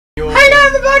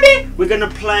everybody! We're gonna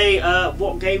play,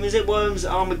 what game is it? Worms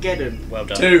Armageddon. Well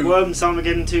done. 2. Worms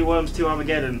Armageddon 2, Worms 2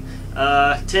 Armageddon.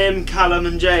 Tim, Callum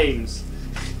and James.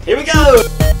 Here we go!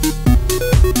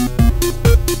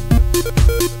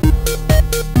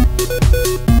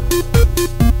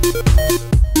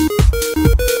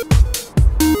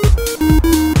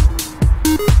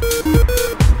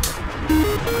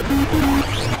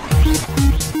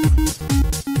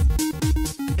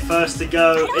 First to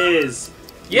go is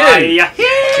you,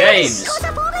 James.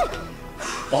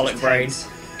 Bollock brain.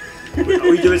 Are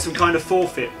we doing some kind of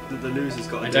forfeit that the loser's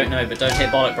got to do? I don't know, but don't hit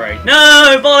Bollock brain.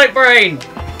 No, Bollock brain.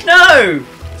 No,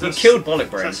 you killed Bollock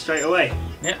brain. That's straight away.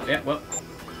 Yeah.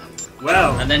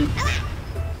 Well, and then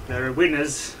there are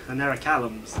winners and there are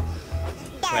Callums.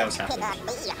 what else happened?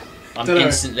 I'm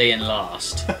instantly in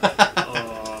last.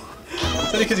 Oh.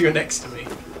 It's only because you were next to me.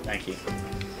 Thank you.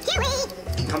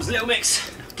 Here comes Little Mix.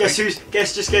 Guess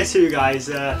who, guys?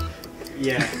 Yeah.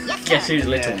 Guess who's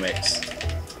Little Mix?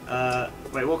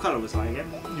 Wait, what colour was I again?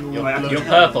 You're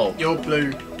purple. You're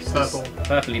blue. Purple.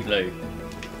 Purpley blue.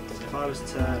 So if I was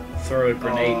to throw a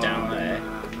grenade down there,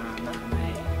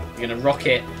 no. you're gonna rock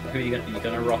it. Who are you gonna? You're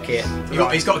gonna rock it.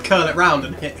 He's got to curl it round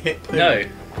and hit poo.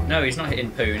 No, he's not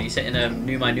hitting poo, and he's hitting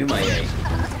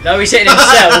Numai. No, he's hitting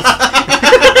himself.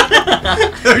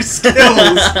 Those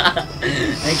skills.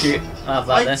 Thank you. I'll have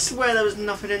that I then. swear there was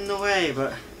nothing in the way,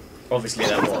 but Obviously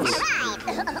there was.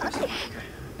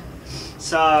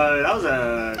 So that was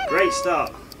a great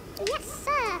start. Yes,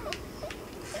 sir.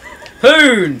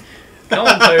 Poon! Come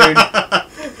on, Poon.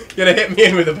 You're gonna hit me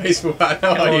in with a baseball bat,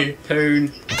 how Come are on, you?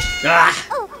 Poon. Ah!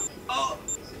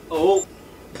 Oh.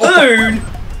 Poon!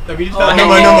 No, you just Oh, hit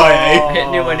I hit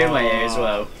Numai as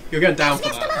well. You're going down for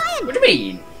that. What do you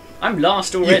mean? I'm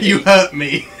last already. You hurt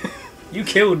me. You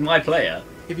killed my player.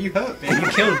 If you hurt me. You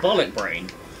killed Bollock Brain.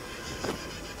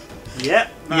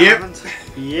 Yep. Yep.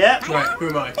 Yep. Right, who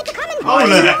am I?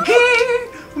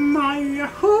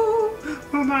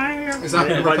 Is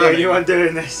that Am I the only one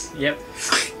doing this? Yep.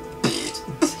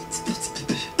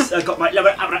 I got my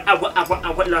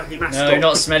lucky master. No,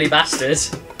 not smelly bastard.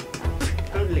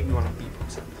 Don't lick me while I'm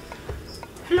beatboxing.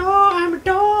 Hello, I'm a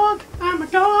dog. I'm a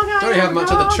dog. Don't really have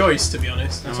much other choice, to be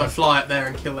honest. So I fly up there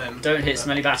and kill them. Don't hit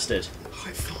smelly bastard.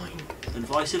 Alright, fine.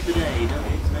 Advice of the day, don't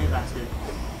hit smelly bastard.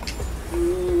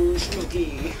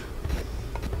 Sneaky.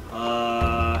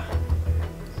 I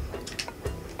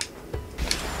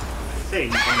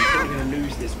think I'm probably going to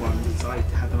lose this one because I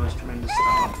had the most tremendous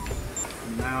start.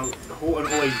 And now,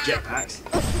 Horton always jetpacks.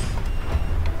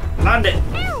 Land it!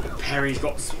 Perry's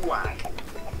got swag.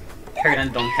 Perry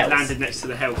landed on health. Landed next to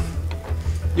the health.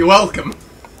 You're welcome.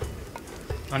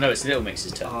 I know it's Little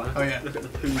Mix's turn. Oh, yeah. Look at the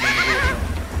poo in the water.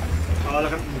 Oh,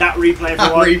 look at that replay,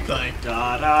 That everyone. replay.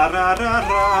 Da da da da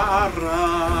da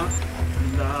da.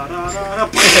 Da da da da.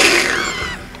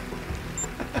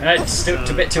 No, it's still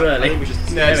a bit too early. No,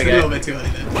 There it's we a go. little bit too early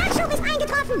then.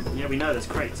 Yeah, we know there's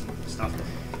crates and stuff.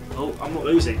 Oh, I'm not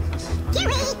losing.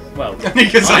 Well,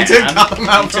 Because I did am. cut them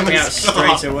out You from took me the out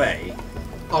start. straight away.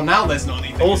 Oh, now there's not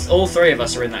anything. All three of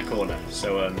us are in that corner,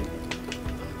 so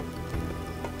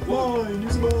Mine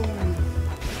is mine.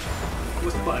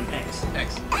 What's the button? X.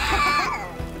 X.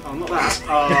 Oh, not that.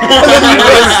 Oh,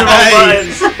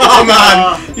 Oh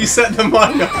man, you set the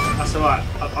mine up. That's alright.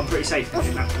 I'm pretty safe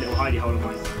in that little hidey hole of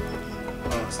mine.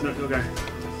 Oh, Snook, you'll go.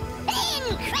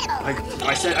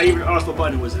 I even asked what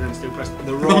button it was and then still pressed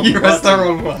the wrong You pressed the button.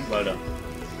 wrong one. well done.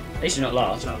 At least you're not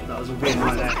last. That was a win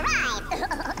right there.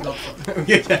 Not for,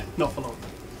 yeah, not for long.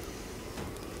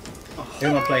 Who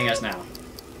am I playing as now?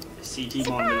 CT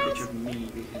Mon with a picture of me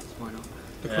because why not?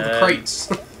 Look for the crates.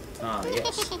 Ah,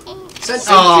 yes.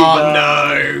 Oh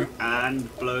no! And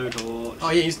blowtorch. Oh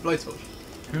yeah, use the blowtorch.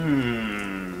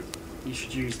 You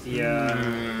should use the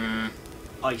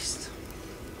iced.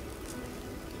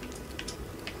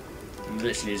 I'm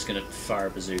literally just going to fire a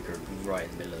bazooka right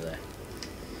in the middle of there.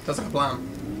 Sounds like a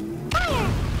plan.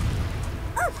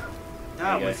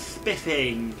 That you was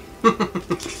spiffing.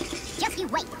 Just you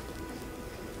wait.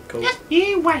 Cool.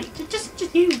 You wait. Just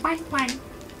you wait.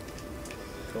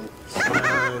 Cool.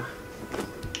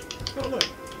 Oh look.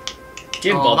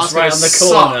 Jim Oh, Bob's that's right gonna on the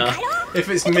corner. suck. If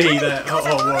it's me there. Oh,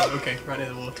 whoa, okay, right near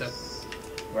the water.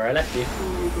 Where I left you.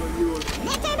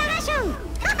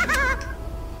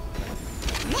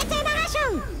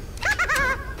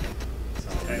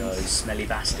 Oh no, smelly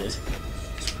bastard.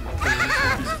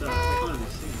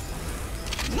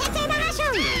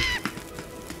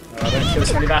 Oh, don't kill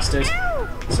smelly bastard.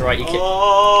 It's alright, you kill.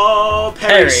 Oh,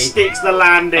 Perry, Perry. sticks the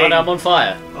landing. Oh no, I'm on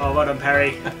fire. Oh, well done,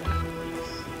 Perry.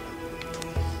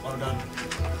 Well done.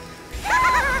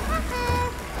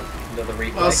 Another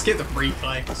replay. Well, skip the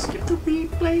replay. Skip the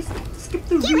replay. Skip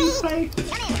the replay.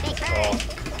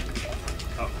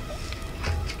 Oh.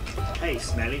 Hey,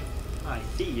 Smelly. I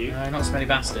see you. No, not smelly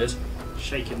bastard.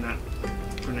 Shaking that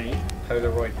grenade.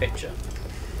 Polaroid picture.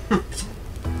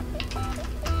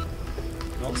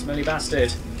 Not smelly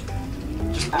bastard.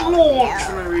 Just launch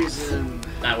for no reason.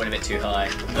 That went a bit too high.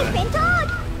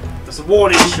 That's a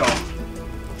warning shot.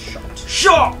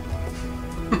 Shot!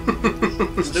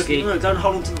 Snooky. No, don't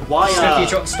hold on to the wire.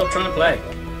 Snooky, stop trying to play.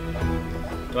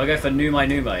 Do I go for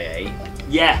Numai, eh?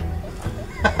 Yeah.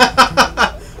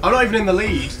 I'm not even in the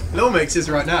lead. Little Mix is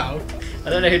right now. I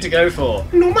don't know who to go for.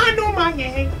 No man,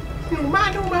 yeah. No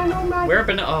man. Where are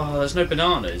oh, there's no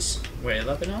bananas. Wait, are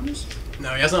there bananas?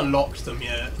 No, he hasn't unlocked them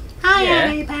yet. I Yeah.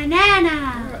 am a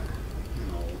banana.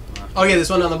 Oh yeah, there's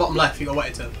one down the bottom left. You got to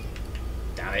wait a turn.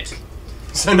 Damn it.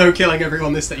 So no killing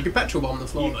everyone this day. You can petrol bomb the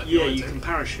floor though. Yeah, you can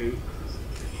parachute.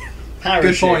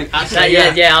 Parachute. Good point. Actually,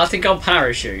 yeah, I think I'll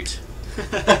parachute.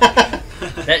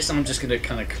 Next time I'm just going to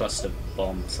kind of cluster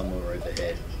bomb somewhere over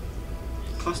here.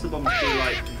 Cluster bombs do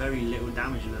like very little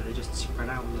damage though, they just spread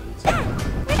out loads.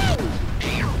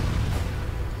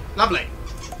 Lovely.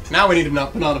 Now we need a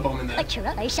banana bomb in there. I shall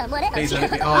let it. Please let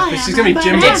it be. Oh, this is going to be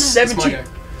Jim It's Bob. 70.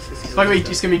 By the way,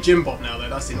 it's going to be Jim Bob now though.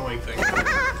 That's the annoying thing.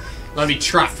 I'll be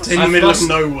trapped in the middle of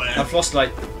nowhere. I've lost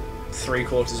like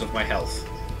 3/4 of my health.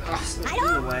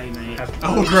 Get away, mate.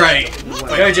 Oh great.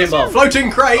 Go Jim Bob.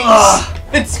 Floating crates!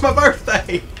 It's my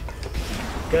birthday!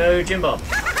 Go Jim Bob.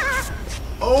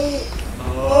 Oh!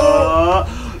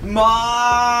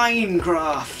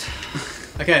 Minecraft!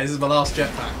 Okay, this is my last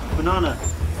jetpack. Banana.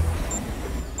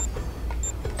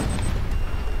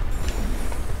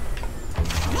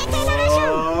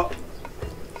 Oh.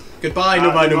 Goodbye, At the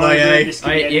moment, Numai. this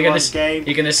could be anyone's game.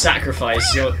 You're gonna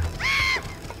sacrifice your.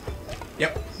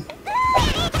 Yep.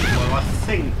 Well, I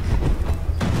think.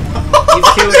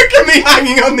 Look at me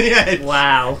hanging on the edge!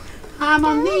 Wow. I'm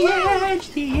on the edge.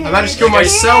 I managed to kill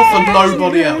myself and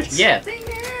nobody else. Yeah.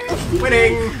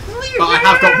 Winning! But I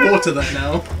have got water there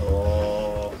now.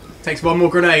 Oh. Takes one more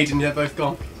grenade and they're both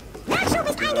gone.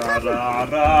 Ra, ra,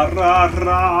 ra, ra,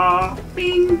 ra.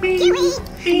 Bing, bing,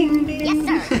 bing, bing.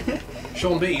 Yes, sir.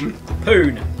 Sean Bean.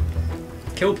 Poon.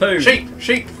 Kill Poon. Sheep!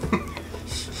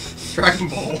 Dragon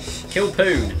Ball. Kill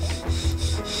Poon.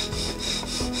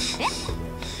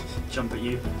 Jump at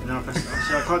you. No, I press.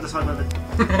 So I can't decide whether.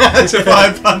 To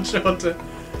fire punch onto.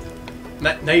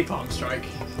 Napalm strike.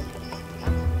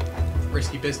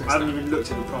 Risky business. I haven't now. even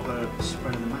looked at the proper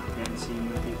spread of the map yet and seen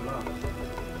where people are.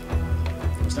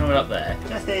 There's no one up there.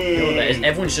 Jesse! No one there.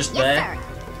 Everyone's just there.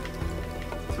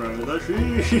 Throw the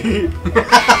sheep!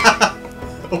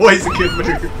 Always a good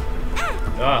move.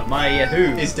 Ah, my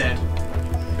Yahoo Is dead.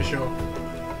 For sure.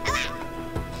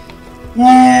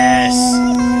 Yes.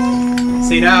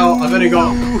 See now, I've only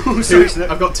got two.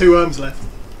 I've got 2 worms left.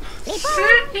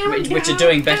 Which are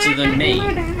doing better than me.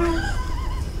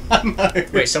 I know.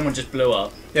 Wait, someone just blew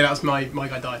up. Yeah, that's my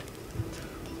guy died.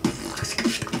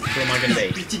 Who am I going to be?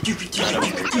 I don't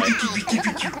want to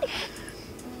replay.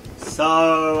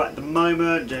 So, at the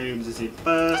moment, James is in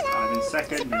first, I'm in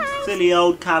second, and silly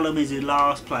old Callum is in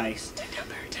last place. Take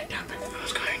down Barry. I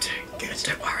was going to. Good,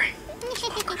 don't worry.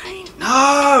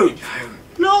 No!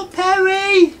 Not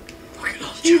Perry! Look at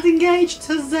lost He's engaged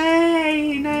to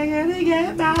Zane! I'm gonna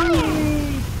get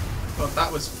married! Well,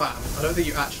 that was fab. I don't think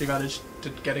you actually managed to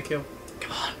get a kill.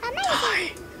 Come on,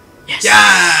 die. Yes.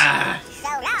 Yeah!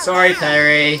 Sorry,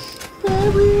 Perry.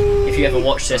 If you ever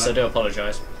watch this, I do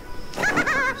apologise.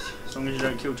 As long as you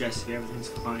don't kill Jesse, everything's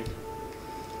fine.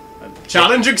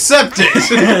 Challenge accepted!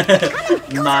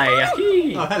 My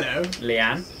Oh, hello.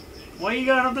 Leanne. Why are you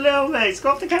going up the little mate? Go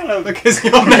up the Callum! Because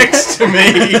you're next to me!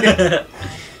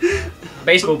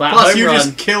 Baseball bat. Plus, home you run.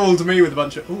 just killed me with a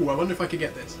bunch of. Ooh, I wonder if I could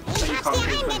get this. So you can't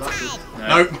kill Spin Bastard.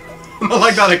 No. Nope. Not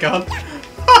like that, I can't.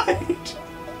 Right.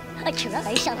 I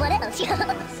shall let it. 30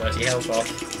 health off.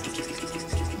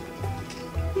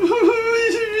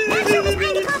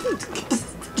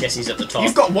 Jesse's at the top.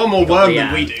 You've got one more worm than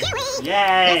Leanne. we do.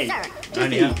 Yay! Yes, sir.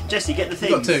 Only up. Jesse, get the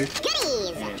things. You've got 2.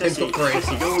 Goodies. Tim's got 3.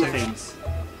 Jesse, do all the things.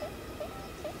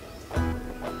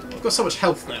 I've got so much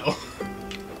health now.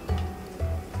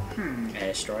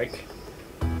 Airstrike.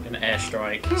 An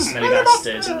airstrike. Smelly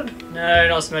bastard. No,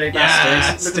 not smelly bastard.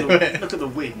 Let's Look do at it. the, look at the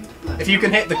wind. If you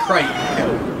can hit the crate, you can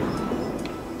kill.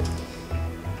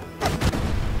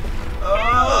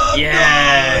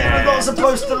 Yeah. I'm not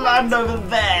supposed to land over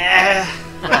there.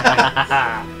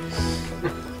 I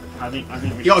think we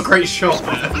You got a great shot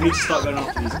there. We need to start going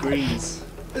after these greens.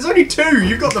 There's only 2.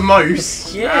 You've got the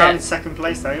most. Yeah. And second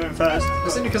place though, you went first.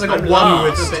 That's only because I got I'm 1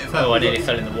 with last. a bit of health. Oh, I nearly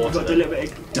fell in the You've water. got to do a Then. little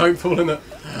bit of... Don't fall in the.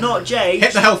 not Jay.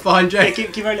 Hit the health behind Yeah, Jay.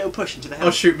 give her a little push into the health.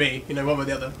 Or shoot me. You know, one or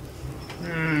the other.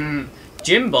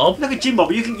 Jim Bob. Look at Jim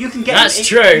Bob. You can get That's him.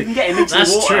 true. You can get him into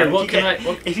That's the water. true. What can I?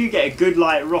 What, If you get a good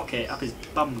like rocket up his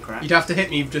bum crack, You'd have to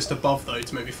hit me just above though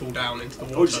to make me fall down into the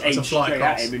water. or just aim to fly straight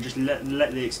at across. him and just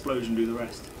let the explosion do the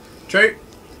rest. True.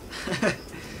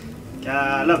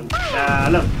 Callum.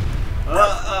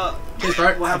 Cheers,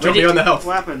 bro. What happened? Drop me on the health.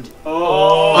 What happened?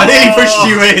 Oh! I nearly pushed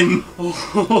you in.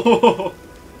 Oh,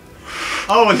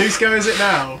 Oh, and whose go is it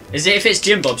now? is it if it's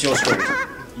Jim Bob's you're screwed?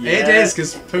 It is,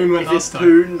 because Poon went If it's last time.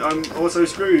 Poon, I'm also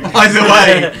screwed. Either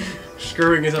way,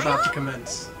 screwing is about to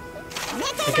commence.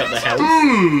 Pick up the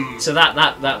health. So that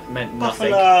meant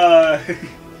nothing. Buffalo.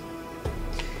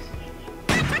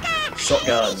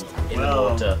 Shotgun in the Well.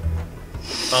 water.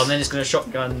 Oh, and then it's gonna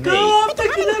shotgun me. God,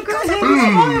 take a look at him.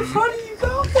 Oh, in front of you.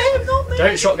 Go him, not me.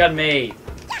 Don't shotgun me.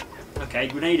 Okay,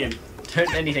 grenade him.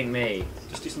 Don't anything me.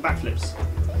 Just do some backflips.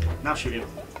 Now shoot him.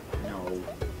 No.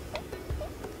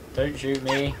 Don't shoot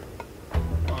me.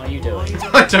 What are you doing?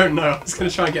 I don't know. I was going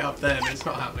to try and get up there, but it's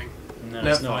not happening. No, No,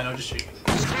 it's fine. not. I'll just shoot.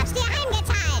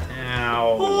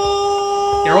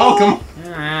 Ow. You're welcome.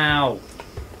 Ow.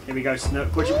 Here we go,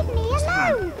 Snook. What's the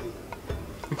hand?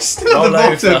 Still at the Roll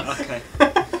bottom. over. Okay.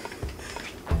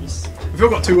 We've all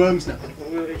got 2 worms now.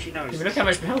 What did she know? Yeah, but look how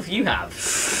much health you have.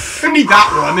 Only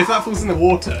that one. If that falls in the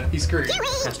water, he's screwed.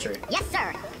 That's true. Yes,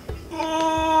 sir.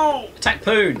 Oh, Attack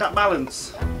Poon. that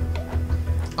balance.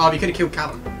 Oh, but you could have killed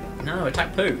Callum. No,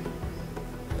 attack Poon.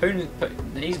 Poon,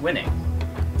 he's winning.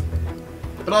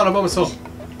 Banana bomb assault.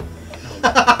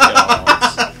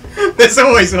 God. This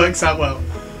always works out well.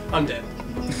 I'm dead.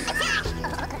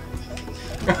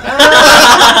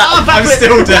 I'm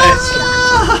still dead.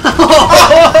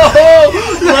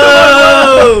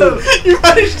 No! You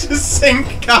managed to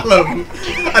sink Callum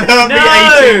and hurt No!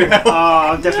 me 18 health.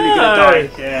 Oh, I'm definitely No. gonna die.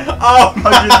 Yeah. Oh,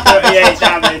 138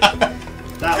 damage.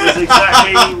 That was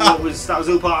exactly what was. That was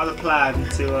all part of the plan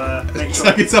to make so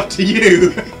sure. it's up to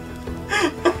you.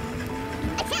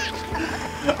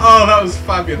 Oh, that was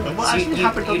fabulous. What So actually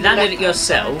happened on you the landed left? it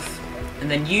yourself, and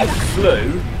then you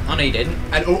flew. Oh no, you didn't.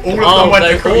 And all of them Oh, went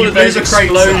all across. You of blew those the crates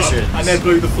up explosions. and then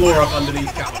blew the floor up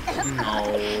underneath Callum.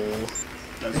 No.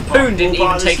 That was Poon didn't all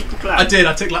part even of the take- secret plan. I did.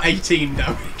 I took like 18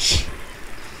 damage.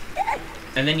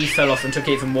 And then you fell off and took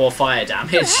even more fire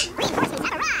damage.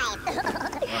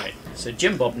 Right. So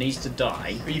Jim Bob needs to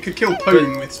die, But you could kill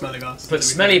Poon with Smelly Bastard. but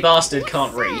Smelly Bastard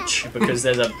can't reach because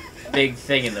there's a big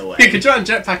thing in the way. You could try and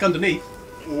jetpack underneath.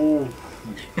 Ooh.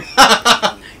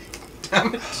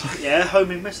 Damn it. Yeah,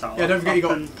 homing missile. Yeah, don't forget you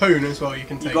got Poon as well. You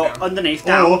can You take got down. underneath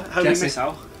down Or homing Jesse.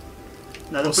 missile.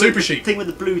 No, the Or blue, Super Sheep. thing with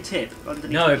the blue tip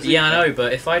underneath. No, the yeah, I super. know,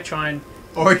 but if I try and...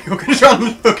 Or you're going to try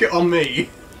and hook it on me.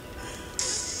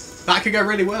 That could go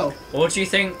really well. Or do you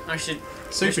think I should...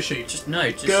 Super Sheep. Just,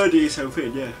 no, just... Gird yourself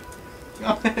in, yeah.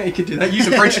 Oh, you could do that. Use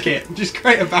a bridge kit. Just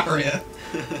create a barrier.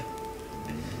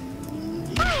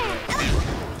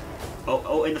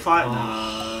 Oh, in the fire.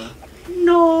 Oh.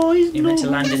 No, he's You meant to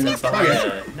land in the yeah.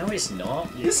 fire. No, it's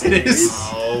not. Yes, it is.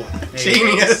 Oh,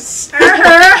 Genius. So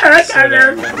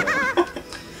don't-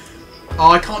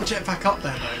 Oh, I can't jet back up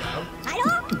there though now.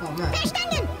 Oh man.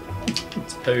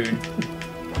 It's Poon.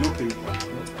 Nothing.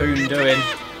 What's Poon doing?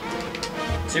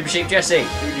 Super Sheep Jesse.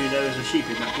 Who knew there was a sheep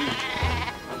in that pool?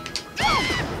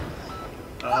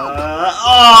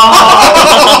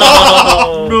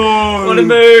 Oh, no! What a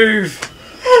move!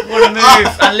 What a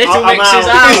move! And Little I'm Mix is out.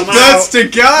 out. It deserves to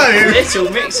go. Little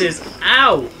Mix is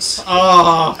out.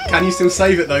 Oh, can you still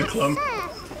save it though, Clum?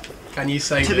 Can you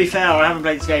save To it? be fair, I haven't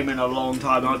played this game in a long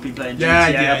time. I've been playing GTA. Yeah,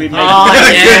 yeah. I've been playing Oh,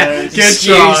 Good- yeah. Good try.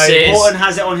 Excuses. Morton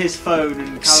has it on his phone,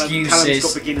 and Callum's Excuses.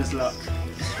 got beginner's luck.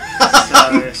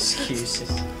 So,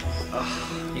 Excuses.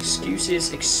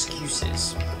 Excuses,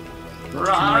 excuses. What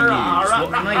can I use?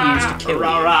 What can I use to kill you?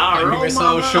 Homing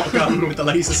missile, shotgun with the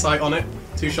laser sight on it.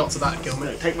 2 shots of that kill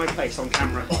me. take my place on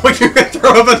camera. Or you can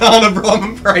throw a banana bomb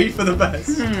and pray for the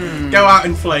best. Go out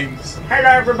in flames. Hello,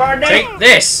 everybody. Take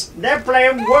this! They're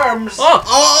playing worms. Oh!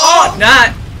 Oh!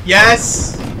 Nah!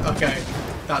 Yes! Okay.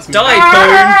 That's me. Die,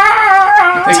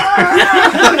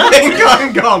 I think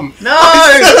I'm gone. Poon! No!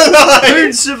 I'm still alive.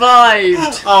 Poon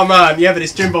survived! Oh man, yeah, but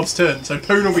it's Jim Bob's turn, so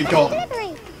Poon will be gone.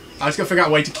 I just gotta figure out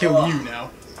a way to kill you now.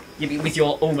 Yeah, but with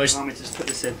your almost... Allow me to just put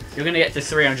this in. You're gonna get to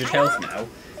 300 health now.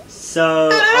 So,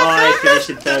 I finished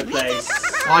in 3rd place.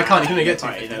 Oh, I can't, you can only get to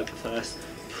Right, 50. over first.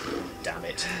 Damn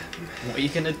it. What are you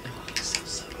gonna... Oh, this sounds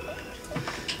so bad.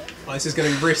 Oh, this is gonna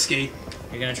be risky.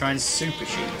 You're gonna try and Super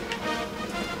Sheep.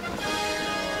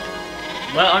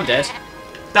 Well, I'm dead.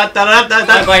 Da, da, da, da,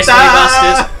 Bye bye, da. silly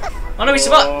bastard. Oh no, we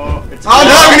survived! It's Oh no,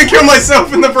 I'm gonna kill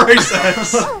myself in the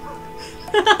process!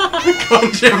 Come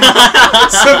on, Jim.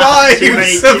 Survive!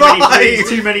 Survive!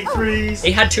 Too many threes.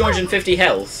 He had 250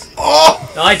 health.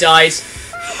 Oh! I died.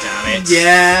 Damn it.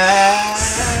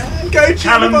 Yeah! Go, Jim!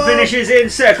 Callum finishes in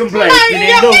second place,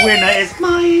 meaning the winner is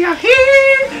Maya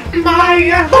here!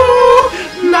 Maya ho!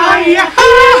 Maya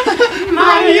ha!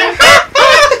 Maya ha!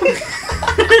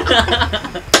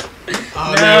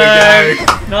 Oh, there we go.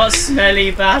 Not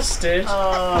smelly bastard.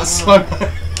 That's so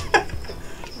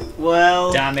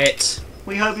well, Damn it.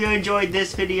 we hope you enjoyed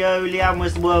this video. Liam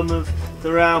was the worm of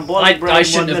the round. I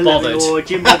shouldn't have bothered.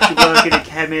 Jim Bob should work in a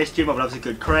chemist. Jim Bob loves a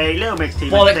good crate. Little Mix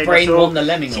team. Bollock Brain won the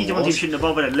Lemming Team Award. team shouldn't have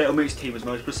bothered, and Little Mix team was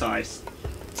most precise.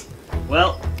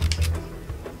 Well,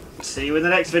 see you in the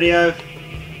next video.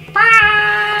 Bye.